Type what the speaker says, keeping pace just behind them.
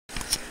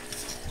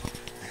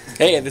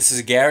Hey, this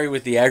is Gary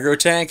with the Aggro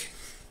Tank,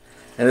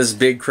 and this is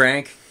Big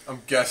Crank.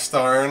 I'm guest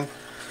starring.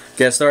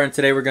 And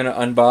today we're going to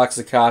unbox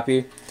a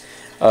copy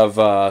of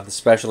the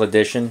special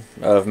edition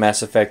of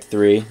Mass Effect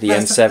 3, the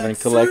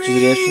N7 Collection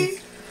Edition.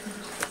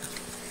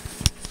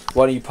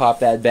 Why don't you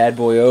pop that bad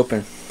boy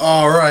open?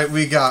 Alright,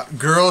 we got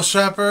Girl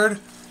Shepherd,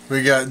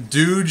 we got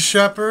Dude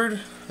Shepherd.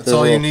 That's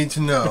all you need to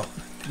know.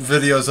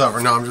 Video's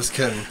over. No, I'm just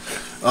kidding.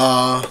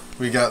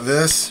 We got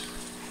this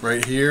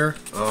right here.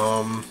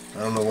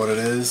 I don't know what it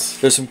is.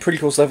 There's some pretty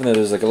cool stuff in there.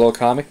 There's like a little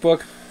comic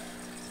book.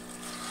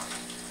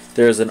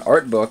 There's an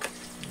art book,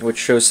 which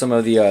shows some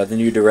of the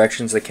new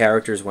directions the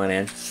characters went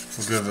in.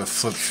 We'll give a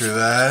flip through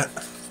that.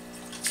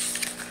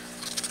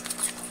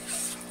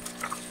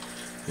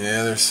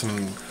 Yeah, there's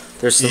some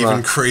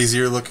even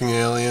crazier looking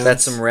aliens.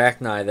 That's some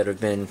Rachni that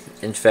have been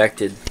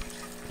infected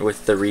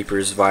with the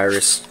Reaper's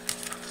virus.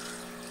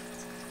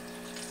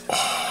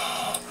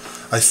 Oh,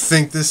 I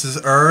think this is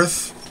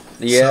Earth.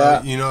 Yeah.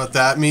 So you know what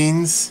that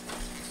means?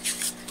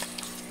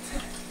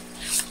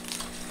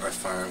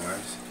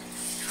 Firewires.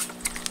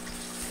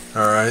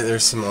 Alright,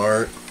 there's some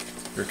art.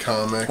 Your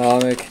comic.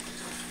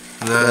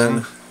 And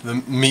then the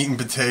meat and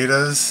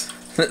potatoes.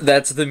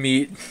 That's the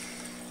meat.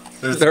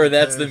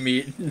 That's the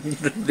meat.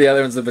 The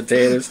other one's the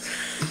potatoes.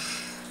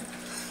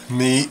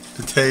 Meat,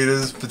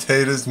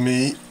 potatoes,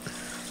 meat.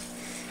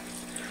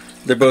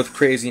 They're both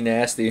crazy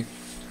nasty.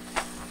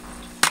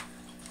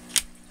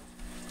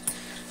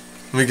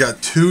 We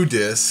got 2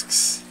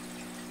 discs.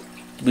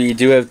 We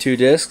do have 2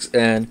 discs,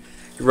 and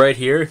right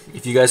here,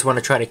 if you guys want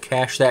to try to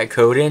cash that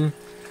code in,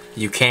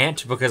 you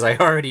can't because I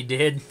already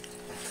did.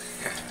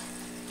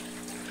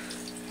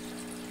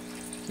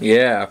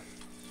 Yeah.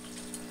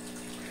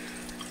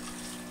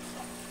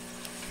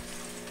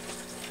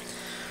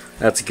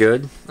 That's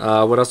good.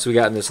 What else do we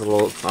got in this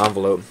little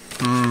envelope?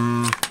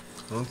 I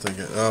don't think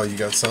it. Oh, you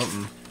got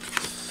something.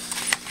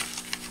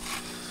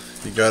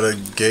 You got a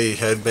gay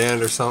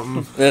headband or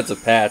something? That's a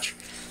patch.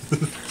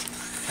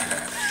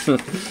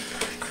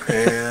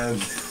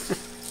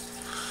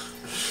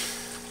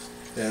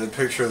 And a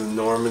picture of the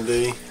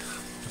Normandy.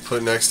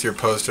 Put next to your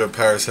poster of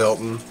Paris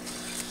Hilton.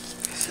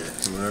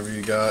 Whatever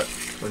you got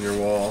on your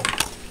wall.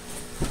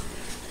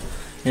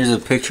 Here's a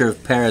picture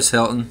of Paris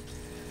Hilton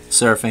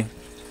surfing.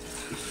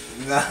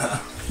 No.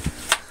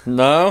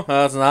 No?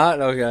 That's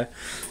not? Okay.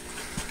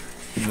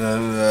 And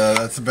then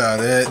that's about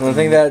it. I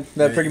think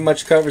that pretty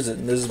much covers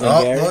it. This has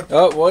been Gary. Look.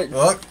 Oh, what?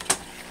 Look.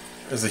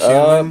 There's a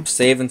human.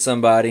 Saving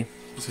somebody.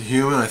 It's a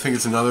human. I think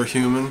it's another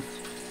human.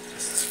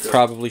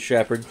 Probably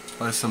Shepard.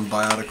 By some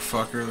biotic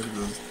fucker. Look at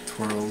those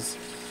twirls.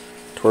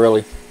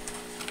 Twirly.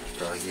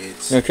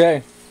 Gates.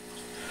 Okay.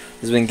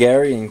 This has been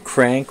Gary and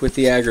Crank with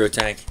the Aggro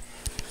Tank.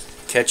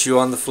 Catch you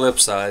on the flip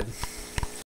side.